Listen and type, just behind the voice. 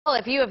Well,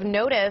 if you have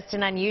noticed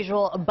an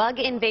unusual bug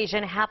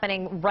invasion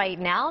happening right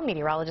now,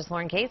 meteorologist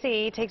Lauren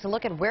Casey takes a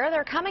look at where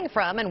they're coming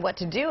from and what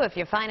to do if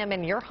you find them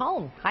in your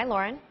home. Hi,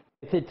 Lauren.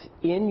 If it's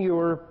in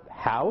your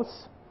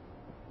house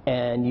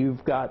and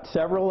you've got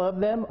several of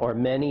them or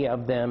many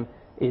of them,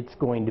 it's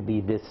going to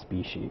be this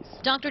species.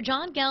 Dr.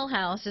 John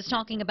Gelhaus is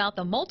talking about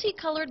the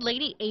multicolored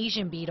lady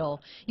Asian beetle.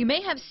 You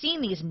may have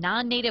seen these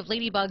non-native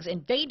ladybugs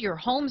invade your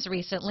homes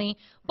recently,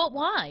 but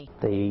why?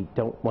 They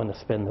don't want to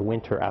spend the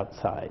winter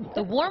outside.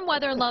 The warm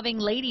weather-loving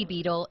lady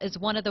beetle is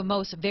one of the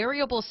most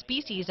variable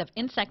species of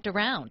insect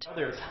around.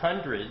 There's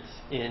hundreds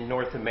in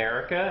North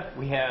America.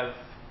 We have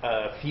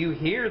a few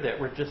here that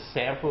were just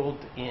sampled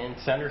in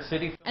Center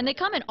City. And they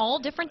come in all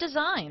different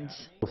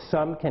designs.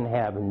 Some can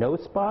have no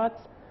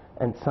spots,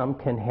 and some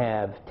can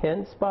have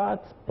 10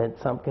 spots, and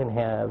some can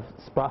have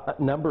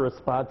number of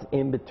spots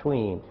in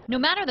between. No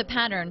matter the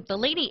pattern, the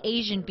lady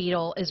Asian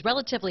beetle is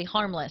relatively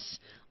harmless.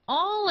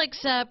 All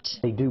except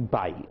they do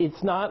bite.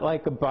 It's not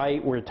like a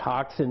bite where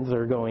toxins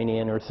are going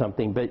in or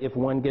something, but if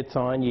one gets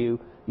on you,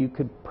 you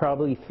could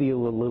probably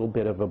feel a little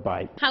bit of a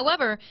bite.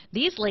 However,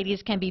 these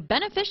ladies can be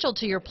beneficial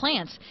to your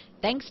plants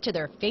thanks to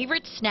their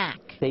favorite snack.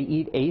 They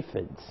eat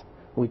aphids,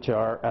 which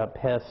are a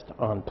pest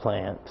on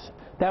plants.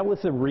 That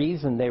was the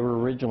reason they were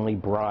originally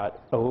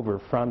brought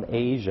over from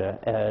Asia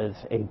as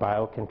a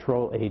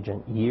biocontrol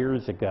agent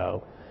years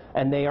ago.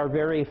 And they are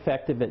very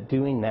effective at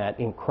doing that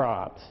in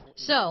crops.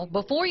 So,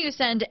 before you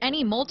send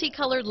any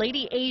multicolored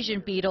lady Asian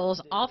beetles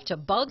off to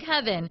bug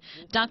heaven,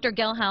 Dr.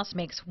 Gelhaus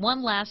makes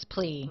one last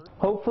plea.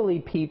 Hopefully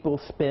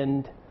people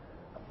spend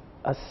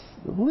a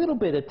little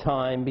bit of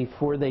time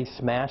before they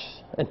smash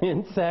an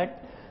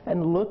insect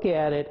and look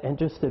at it and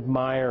just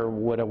admire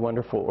what a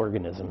wonderful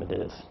organism it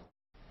is.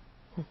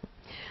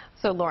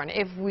 So, Lauren,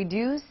 if we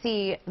do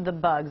see the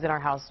bugs in our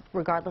house,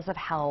 regardless of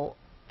how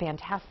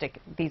fantastic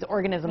these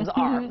organisms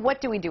are, what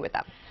do we do with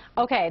them?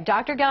 Okay,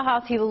 Dr.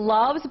 Gelhaus, he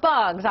loves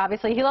bugs.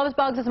 Obviously, he loves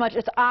bugs as much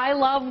as I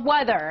love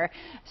weather.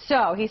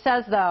 So he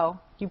says, though,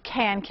 you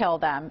can kill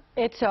them.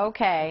 It's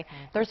okay.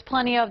 There's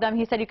plenty of them.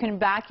 He said you can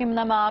vacuum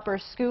them up or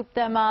scoop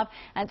them up,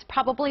 and it's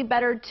probably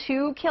better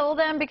to kill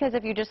them because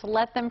if you just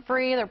let them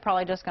free, they're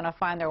probably just going to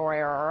find their way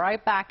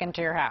right back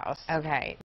into your house. Okay.